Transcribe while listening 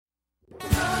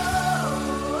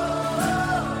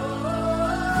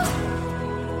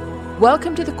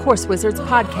Welcome to the Course Wizards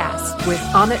podcast with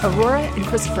Amit Arora and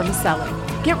Christopher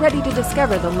Maselli. Get ready to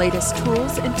discover the latest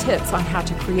tools and tips on how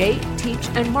to create, teach,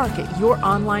 and market your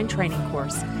online training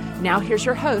course. Now here's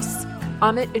your hosts,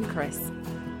 Amit and Chris.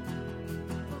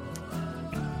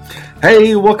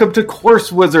 Hey, welcome to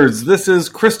Course Wizards. This is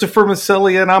Christopher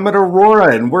Maselli and Amit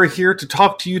Arora, and we're here to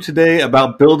talk to you today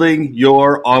about building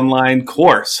your online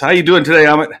course. How you doing today,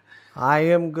 Amit? I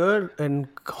am good in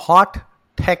hot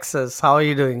Texas. How are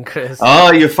you doing, Chris?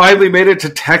 Oh, you finally made it to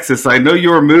Texas. I know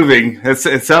you were moving.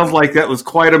 It sounds like that was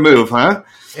quite a move, huh?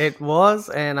 It was,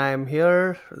 and I am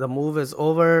here. The move is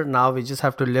over. Now we just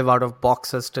have to live out of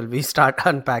boxes till we start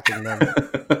unpacking them.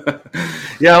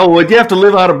 Yeah, well, when you have to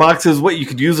live out of boxes, what you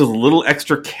could use is a little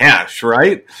extra cash,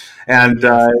 right? And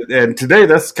today,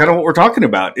 that's kind of what we're talking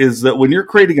about, is that when you're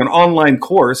creating an online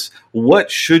course, what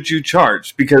should you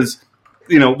charge? Because,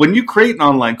 you know, when you create an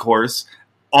online course,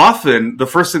 often the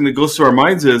first thing that goes through our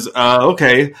minds is,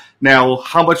 okay, now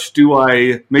how much do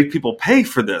I make people pay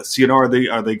for this? You know, are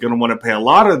they going to want to pay a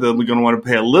lot? Are they going to want to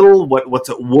pay a little? What's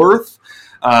it worth?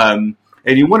 And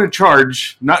you want to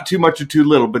charge not too much or too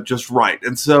little, but just right.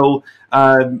 And so,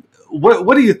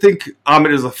 what do you think,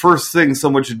 Amit, is the first thing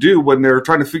someone should do when they're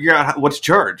trying to figure out what to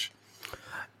charge?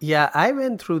 Yeah, I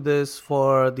went through this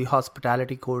for the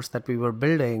hospitality course that we were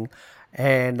building,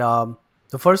 and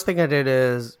the first thing I did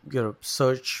is,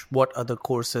 search what other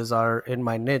courses are in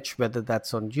my niche, whether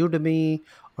that's on Udemy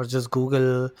or just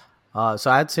Google.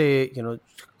 So I'd say,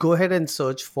 go ahead and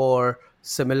search for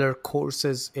similar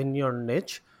courses in your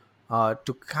niche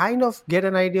to kind of get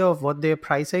an idea of what they're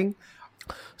pricing.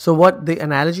 So what the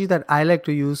analogy that I like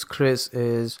to use, Chris,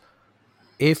 is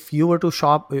if you were to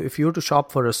shop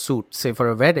for a suit, say for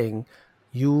a wedding,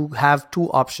 you have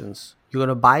two options. You're going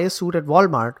to buy a suit at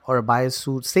Walmart or buy a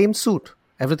suit, same suit.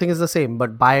 Everything is the same,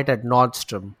 but buy it at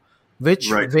Nordstrom.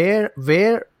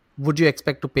 Where would you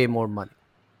expect to pay more money?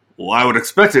 Well, I would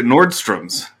expect at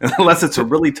Nordstrom's, unless it's a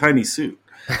really tiny suit.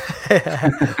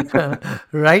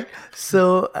 Right?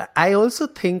 So I also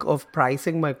think of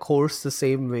pricing my course the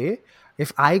same way.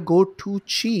 If I go too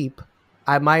cheap,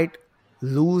 I might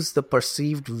lose the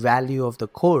perceived value of the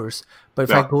course. But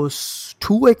if I go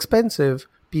too expensive,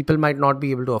 people might not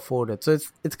be able to afford it. So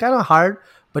it's kind of hard.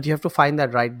 But you have to find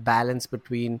that right balance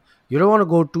between, you don't want to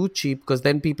go too cheap because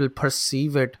then people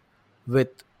perceive it with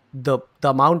the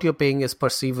amount you're paying is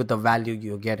perceived with the value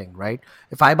you're getting, right?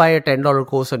 If I buy a $10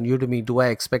 course on Udemy, do I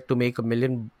expect to make $1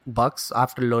 million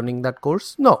after learning that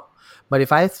course? No. But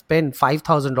if I spend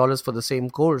 $5,000 for the same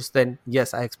course, then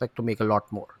yes, I expect to make a lot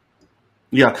more.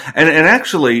 Yeah, and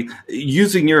actually,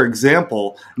 using your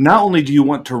example, not only do you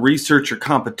want to research your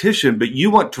competition, but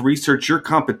you want to research your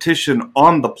competition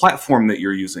on the platform that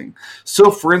you're using.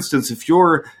 So, for instance, if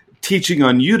you're teaching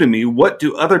on Udemy, what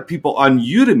do other people on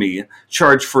Udemy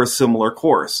charge for a similar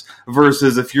course?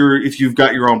 Versus if you've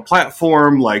got your own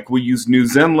platform, like we use New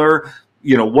Zenler,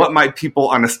 what might people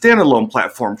on a standalone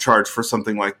platform charge for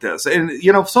something like this? And,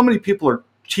 so many people are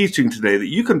teaching today that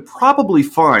you can probably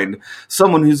find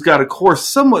someone who's got a course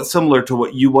somewhat similar to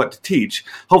what you want to teach.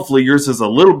 Hopefully yours is a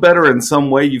little better in some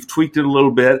way. You've tweaked it a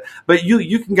little bit, but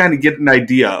you can kind of get an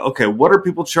idea. Okay, what are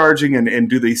people charging and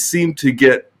do they seem to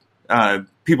get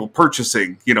people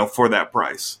purchasing, for that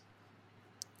price?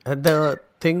 The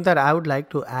thing that I would like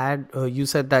to add, you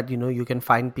said that, you can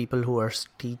find people who are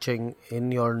teaching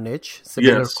in your niche,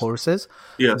 similar courses.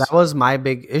 Yes. That was my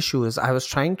big issue is I was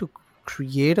trying to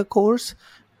create a course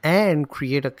and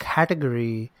create a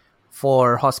category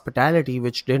for hospitality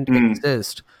which didn't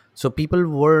exist. So people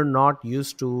were not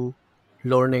used to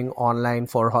learning online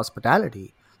for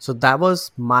hospitality. So that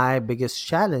was my biggest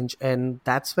challenge. And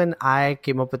that's when I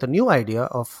came up with a new idea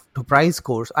to price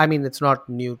course. I mean, it's not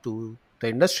new to the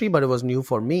industry, but it was new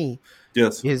for me.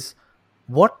 Yes. Is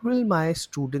what will my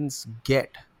students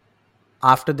get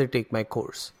after they take my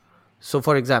course? So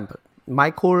for example,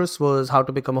 my course was how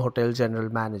to become a hotel general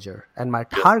manager, and my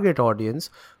target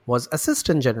audience was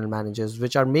assistant general managers,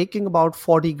 which are making about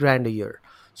 40 grand a year.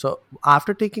 So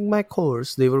after taking my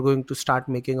course, they were going to start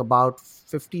making about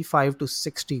 55 to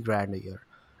 60 grand a year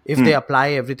if they apply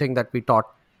everything that we taught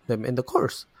them in the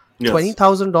course. Yes.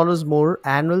 $20,000 more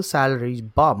annual salary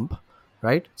bump,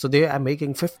 right? So they are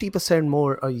making 50%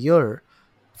 more a year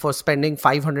for spending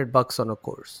 $500 on a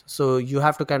course. So you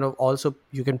have to kind of also,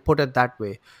 you can put it that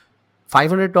way.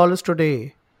 $500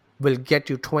 today will get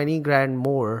you 20 grand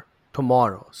more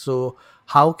tomorrow. So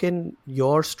how can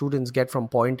your students get from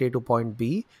point A to point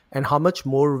B, and how much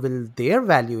more will their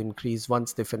value increase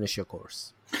once they finish your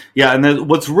course? Yeah, and then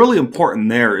what's really important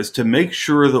there is to make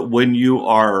sure that when you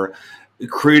are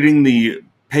creating the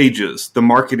pages, the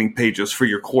marketing pages for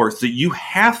your course, that you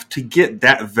have to get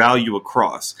that value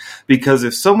across. Because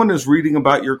if someone is reading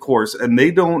about your course and they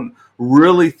don't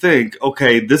really think,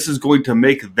 okay, this is going to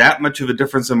make that much of a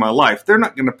difference in my life, they're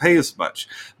not going to pay as much.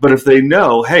 But if they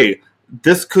know, hey,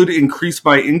 this could increase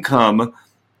my income,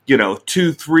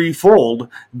 2-3 fold,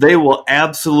 they will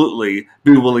absolutely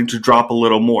be willing to drop a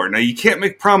little more. Now, you can't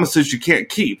make promises you can't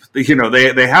keep. They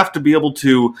have to be able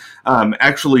to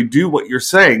actually do what you're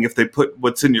saying if they put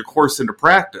what's in your course into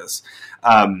practice.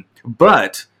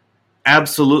 But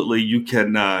absolutely, you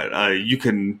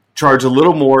can charge a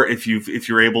little more if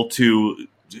you're able to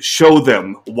show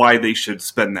them why they should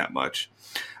spend that much.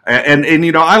 And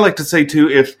I like to say too,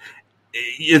 if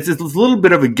it's a little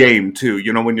bit of a game too,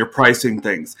 when you're pricing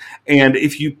things. And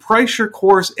if you price your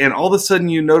course and all of a sudden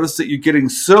you notice that you're getting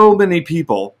so many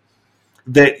people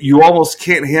that you almost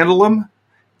can't handle them,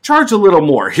 charge a little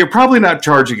more. You're probably not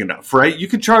charging enough, right? You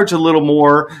could charge a little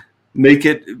more,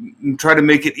 try to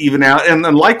make it even out. And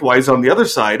then likewise, on the other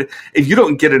side, if you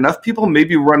don't get enough people,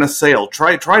 maybe run a sale.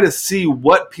 Try to see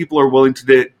what people are willing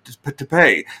to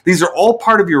pay. These are all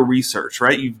part of your research,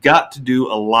 right? You've got to do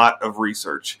a lot of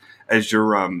research as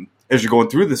you're going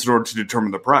through this in order to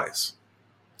determine the price.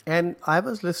 And I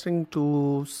was listening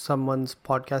to someone's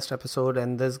podcast episode,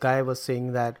 and this guy was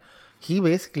saying that he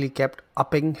basically kept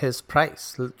upping his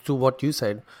price to what you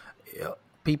said.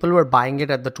 People were buying it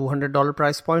at the $200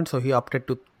 price point, so he upped it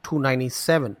to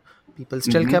 $297. People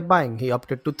still kept buying. He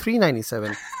upped it to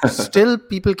 $397. Still,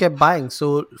 people kept buying.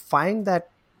 So find that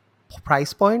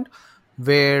price point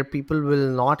where people will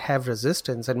not have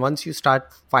resistance. And once you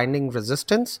start finding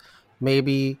resistance,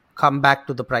 maybe come back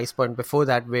to the price point before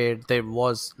that where there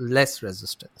was less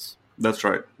resistance. That's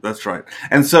right.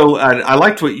 And so I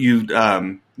liked what you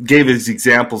gave as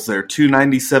examples there,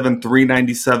 $297,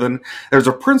 $397. There's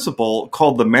a principle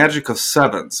called the magic of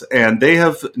sevens, and they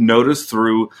have noticed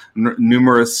through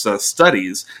numerous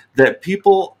studies that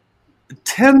people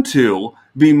tend to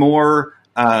be more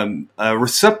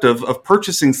receptive of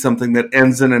purchasing something that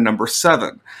ends in a number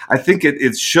 7. I think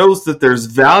it shows that there's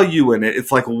value in it.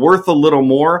 It's like worth a little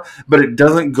more, but it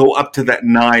doesn't go up to that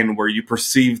 9 where you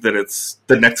perceive that it's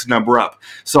the next number up.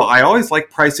 So I always like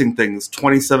pricing things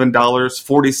 $27,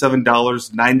 $47,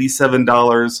 $97,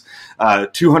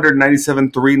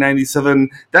 $297, $397,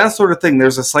 that sort of thing.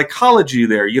 There's a psychology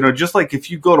there. Just like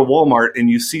if you go to Walmart and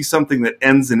you see something that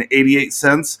ends in 88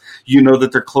 cents, you know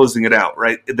that they're closing it out,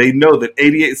 right? They know that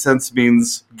 88 cents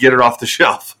means get it off the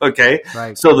shelf, okay?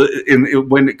 Right. So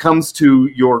when it comes to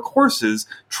your courses,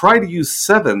 try to use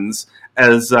sevens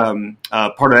as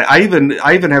part of it. I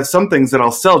even have some things that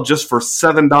I'll sell just for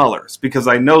 $7 because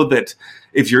I know that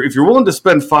if you're willing to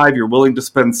spend 5, you're willing to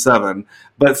spend 7,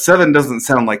 but 7 doesn't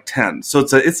sound like 10. So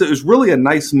it's really a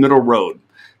nice middle road.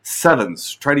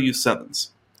 Sevens, try to use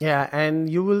sevens. Yeah, and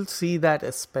you will see that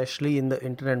especially in the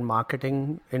internet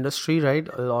marketing industry, right?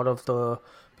 A lot of the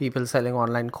people selling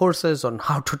online courses on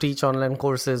how to teach online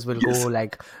courses will go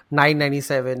like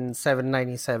 $997,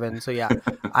 $797. So yeah,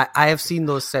 I have seen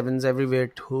those sevens everywhere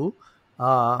too.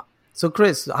 So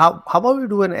Chris, how about we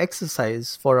do an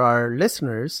exercise for our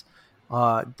listeners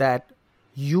that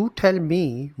you tell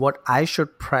me what I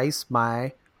should price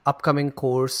my upcoming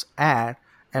course at,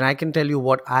 and I can tell you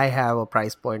what I have a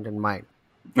price point in mind.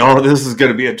 Oh, this is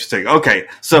going to be interesting. Okay,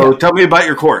 so tell me about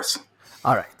your course.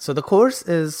 All right. So the course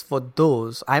is for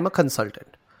those. I'm a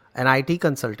consultant, an IT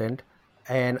consultant,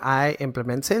 and I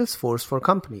implement Salesforce for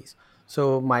companies.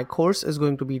 So my course is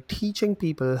going to be teaching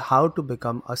people how to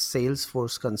become a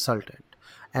Salesforce consultant.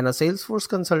 And a Salesforce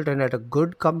consultant at a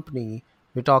good company,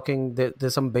 we're talking,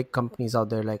 there's some big companies out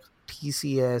there like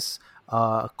TCS,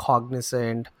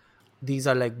 Cognizant. These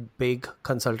are like big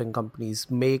consulting companies,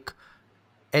 make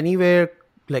anywhere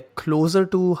like closer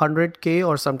to 100K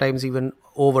or sometimes even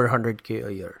over 100K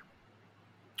a year.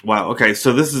 Wow. Okay.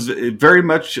 So this is very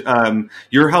much,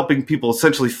 you're helping people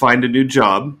essentially find a new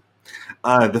job.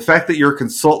 The fact that you're a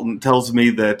consultant tells me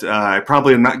that I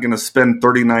probably am not going to spend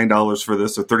 $39 for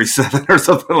this or $37 or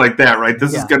something like that, right?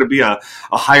 This is going to be a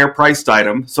higher priced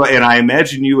item. So, and I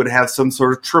imagine you would have some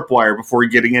sort of tripwire before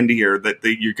getting into here that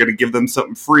you're going to give them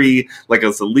something free, like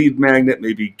as a lead magnet,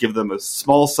 maybe give them a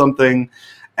small something.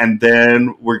 And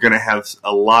then we're going to have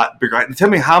a lot bigger. Tell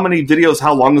me how many videos,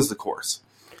 how long is the course?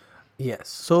 Yes.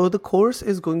 So the course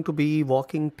is going to be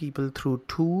walking people through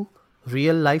 2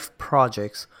 real life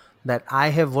projects that I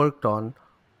have worked on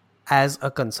as a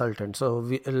consultant. So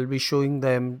we'll be showing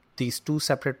them these 2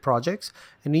 separate projects,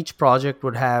 and each project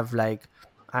would have like,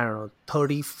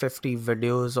 30, 50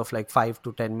 videos of like 5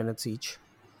 to 10 minutes each.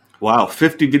 Wow,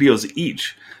 50 videos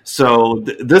each. So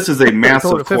this is a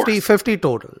massive total, 50, course. 50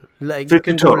 total. Like 50 you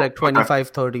can total. do like 25,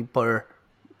 30 per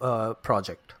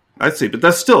project. I see, but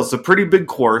it's a pretty big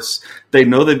course. They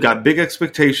know they've got big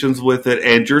expectations with it,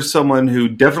 and you're someone who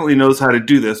definitely knows how to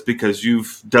do this because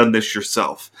you've done this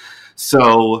yourself.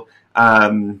 So,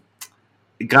 gosh,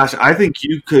 I think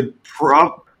you could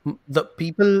The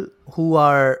people who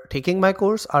are taking my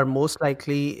course are most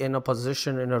likely in a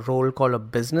position, in a role called a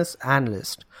business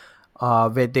analyst,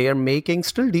 where they are making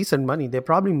still decent money. They're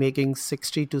probably making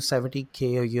 60 to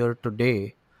 70K a year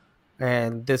today.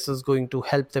 And this is going to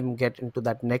help them get into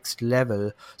that next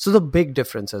level. So the big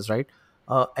difference is, right?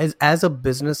 As a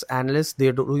business analyst,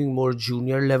 they're doing more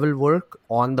junior level work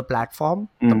on the platform,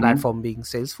 the platform being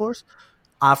Salesforce.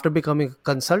 After becoming a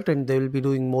consultant, they will be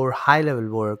doing more high level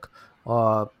work.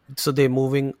 So they're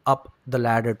moving up the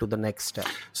ladder to the next step.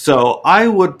 So I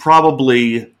would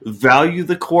probably value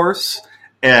the course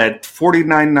at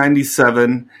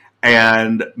 $49.97,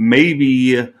 and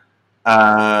maybe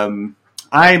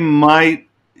I might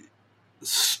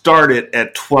start it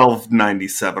at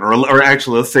 $12.97, or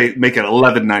actually, let's say make it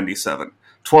 $11.97.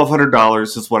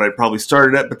 $1,200 is what I'd probably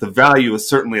start it at, but the value is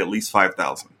certainly at least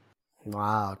 $5,000.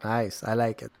 Wow, nice! I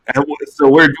like it. And so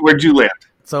where'd you land?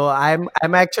 So I'm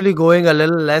actually going a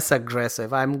little less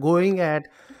aggressive. I'm going at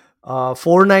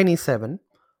 $497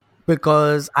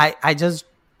 because I just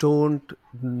don't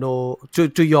know.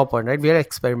 To your point, right? We are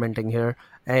experimenting here.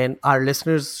 And our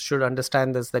listeners should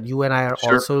understand this, that you and I are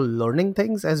also learning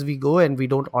things as we go, and we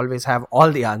don't always have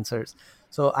all the answers.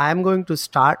 So I'm going to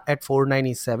start at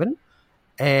 $497.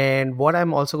 And what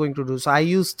I'm also going to do, so I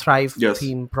use Thrive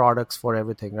theme products for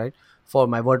everything, right? For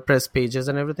my WordPress pages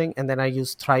and everything. And then I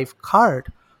use Thrive Cart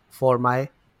for my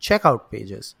checkout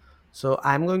pages. So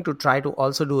I'm going to try to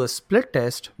also do a split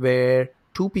test where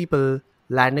two people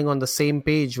landing on the same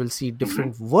page will see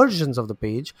different versions of the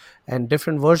page, and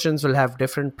different versions will have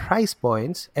different price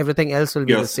points. Everything else will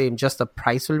be the same, just the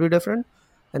price will be different.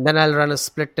 And then I'll run a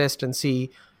split test and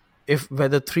see if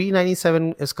whether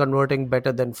 $397 is converting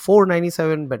better than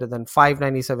 $497, better than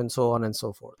 $597, so on and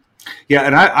so forth. Yeah,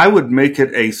 and I would make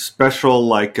it a special,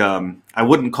 like, I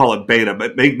wouldn't call it beta,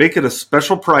 but make it a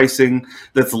special pricing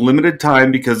that's limited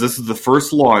time, because this is the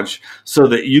first launch, so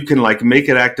that you can like make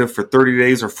it active for 30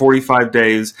 days or 45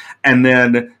 days and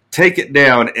then take it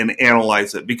down and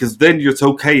analyze it, because then it's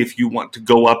okay if you want to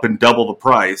go up and double the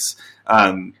price.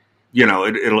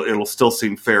 It'll still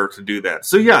seem fair to do that.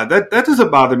 So yeah, that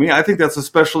doesn't bother me. I think that's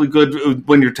especially good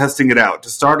when you're testing it out, to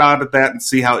start out at that and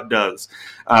see how it does.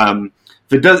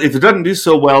 If it doesn't do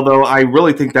so well, though, I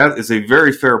really think that is a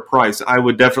very fair price. I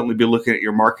would definitely be looking at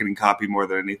your marketing copy more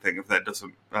than anything if that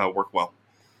doesn't work well.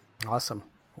 Awesome.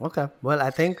 Okay. Well, I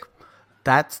think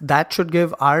that should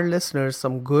give our listeners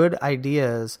some good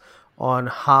ideas on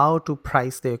how to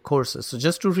price their courses. So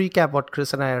just to recap what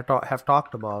Chris and I have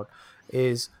talked about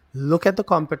is look at the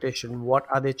competition. What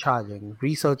are they charging?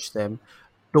 Research them.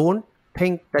 Don't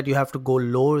think that you have to go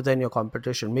lower than your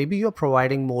competition. Maybe you're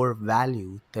providing more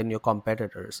value than your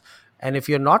competitors. And if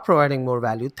you're not providing more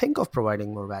value, think of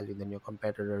providing more value than your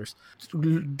competitors.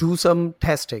 Do some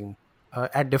testing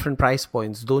at different price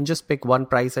points. Don't just pick one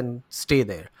price and stay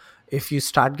there. If you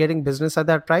start getting business at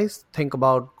that price, think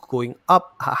about going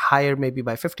up higher, maybe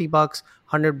by $50,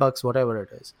 $100, whatever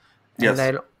it is. Yes. And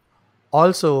then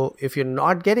also, if you're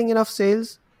not getting enough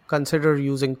sales, consider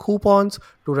using coupons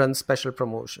to run special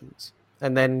promotions.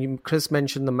 And then Chris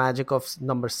mentioned the magic of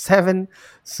number 7.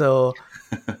 So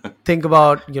think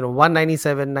about,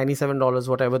 $197, $97,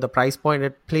 whatever the price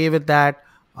point, play with that.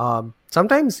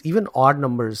 Sometimes even odd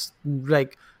numbers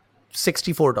like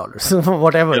 $64,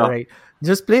 whatever, right?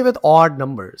 Just play with odd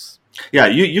numbers. Yeah,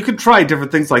 you can try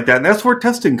different things like that, and that's where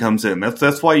testing comes in.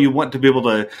 That's why you want to be able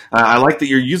to. I like that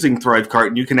you're using ThriveCart,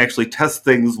 and you can actually test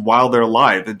things while they're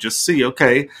live and just see,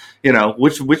 okay,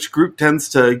 which group tends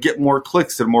to get more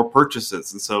clicks and more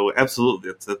purchases, and so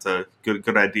absolutely, that's a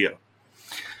good idea.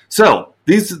 So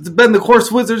these have been the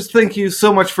Course Wizards. Thank you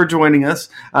so much for joining us.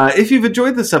 If you've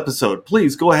enjoyed this episode,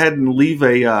 please go ahead and leave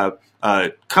a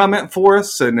comment for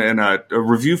us and a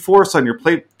review for us on your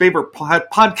favorite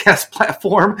podcast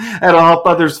platform, and it'll help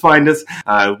others find us.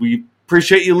 We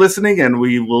appreciate you listening, and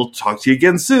we will talk to you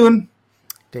again soon.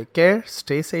 Take care,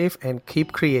 stay safe, and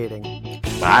keep creating.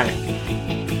 Bye.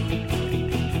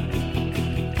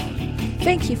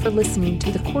 Thank you for listening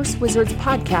to the Course Wizards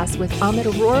podcast with Amit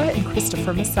Arora and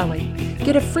Christopher Maselli.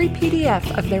 Get a free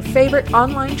PDF of their favorite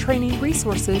online training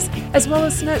resources, as well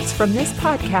as notes from this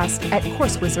podcast at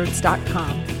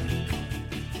CourseWizards.com.